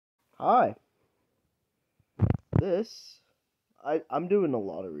Hi. I'm doing a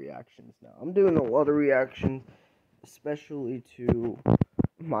lot of reactions now. I'm doing a lot of reactions, especially to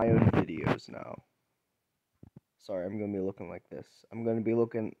my own videos now. Sorry, I'm gonna be looking like this. I'm gonna be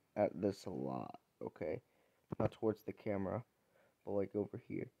looking at this a lot, okay? Not towards the camera, but like over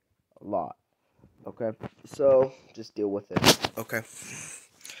here. A lot. Okay? So, just deal with it. Okay?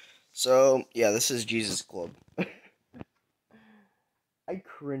 So, yeah, this is Jesus Club. I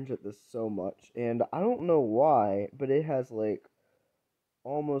cringe at this so much, and I don't know why, but it has like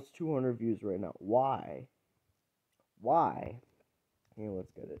almost 200 views right now. Why? Why? Here,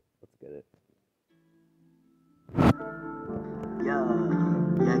 let's get it. Let's get it. Yeah.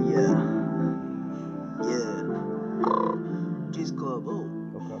 Jesus Club,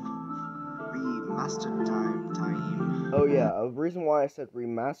 Okay. Remastered time. Oh yeah, a reason why I said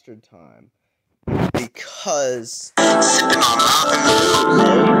remastered time because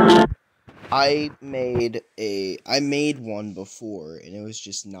I made one before and it was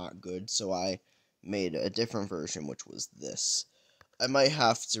just not good, so I made a different version, which was this. I might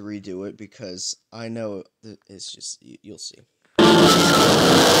have to redo it because I know it's just you'll see.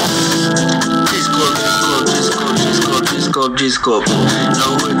 Jesus Club.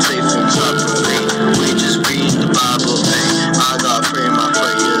 No, it's safe inside for me. We just read the Bible, I gotta pray my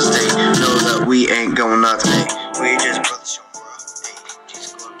prayers, know that we ain't going out today. We just brothers from bro.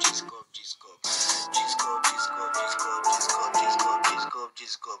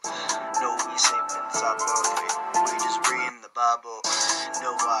 Jesus Club. No, we safe inside for me. We just reading the Bible.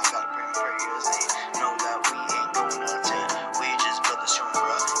 No, I gotta pray my prayers, know that we ain't going out today. We just brothers from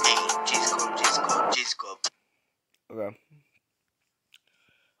bro. Jesus Club. Okay.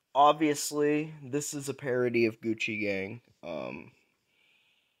 Obviously, this is a parody of Gucci Gang.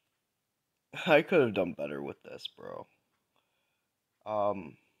 I could have done better with this, bro.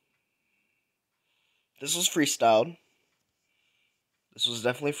 This was freestyled. This was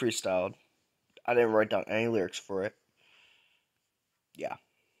definitely freestyled. I didn't write down any lyrics for it. Yeah.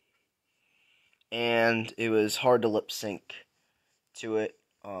 And it was hard to lip sync to it.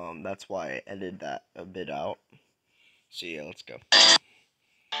 That's why I edited that a bit out. So yeah, let's go.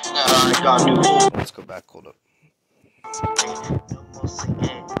 Let's go back, hold up. No more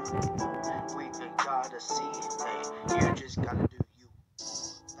singing. We gotta see, you just gotta do you.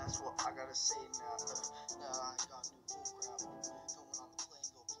 That's what I gotta say now. Now I got new full crap. Going on the plane,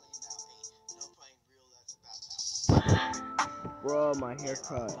 go play now. No playing real, that's about now. Bro, my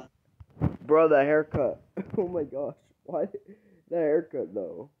haircut. Bro, that haircut. Oh my gosh. Why? That haircut,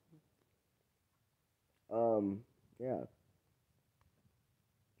 though. Yeah.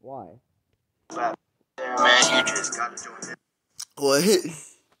 Why? But there, man, you just gotta join it. What?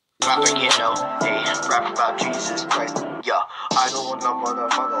 Rapping, rap about Jesus Christ. Yeah, I go in the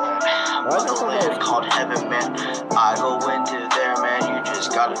motherland called heaven, man. I go into there, man. You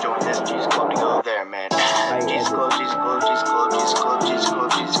just gotta join this Jesus Club to go there, man.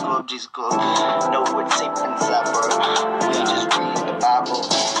 Jesus Club. No, it's safe inside, bro. We just read the Bible.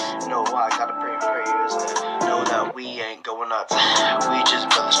 No, I gotta pray prayers. Know that we ain't going nuts. We just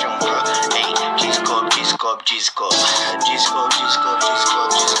brothers strong, bro. Hey, Jesus Club.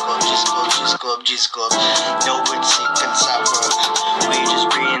 No, it's safe inside, bro. We just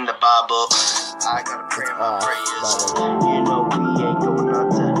reading the Bible. I gotta pray my prayers. You know we ain't going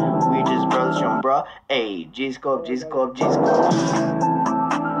nuts. We just brothers strong, bro. Hey, Jesus Club. They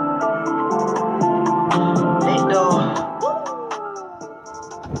know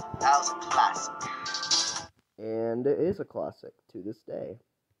that was a classic. And it is a classic to this day.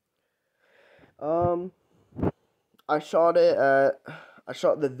 I shot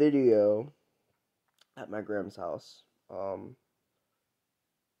the video at my grandma's house.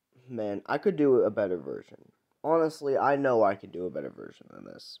 Man, I could do a better version. Honestly, I know I could do a better version than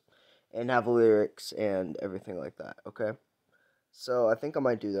this. And have lyrics and everything like that, okay? So, I think I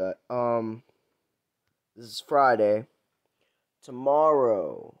might do that. This is Friday.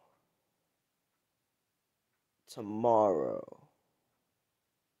 Tomorrow,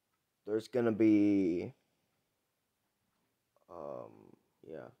 there's gonna be,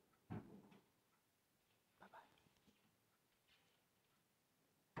 yeah.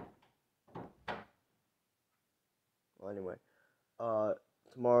 Well, anyway,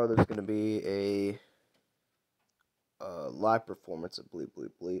 tomorrow there's gonna be a live performance of Bleep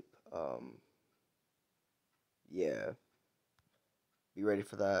Bleep Bleep. Yeah. Be ready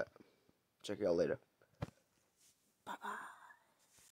for that. Check you out later. Bye-bye.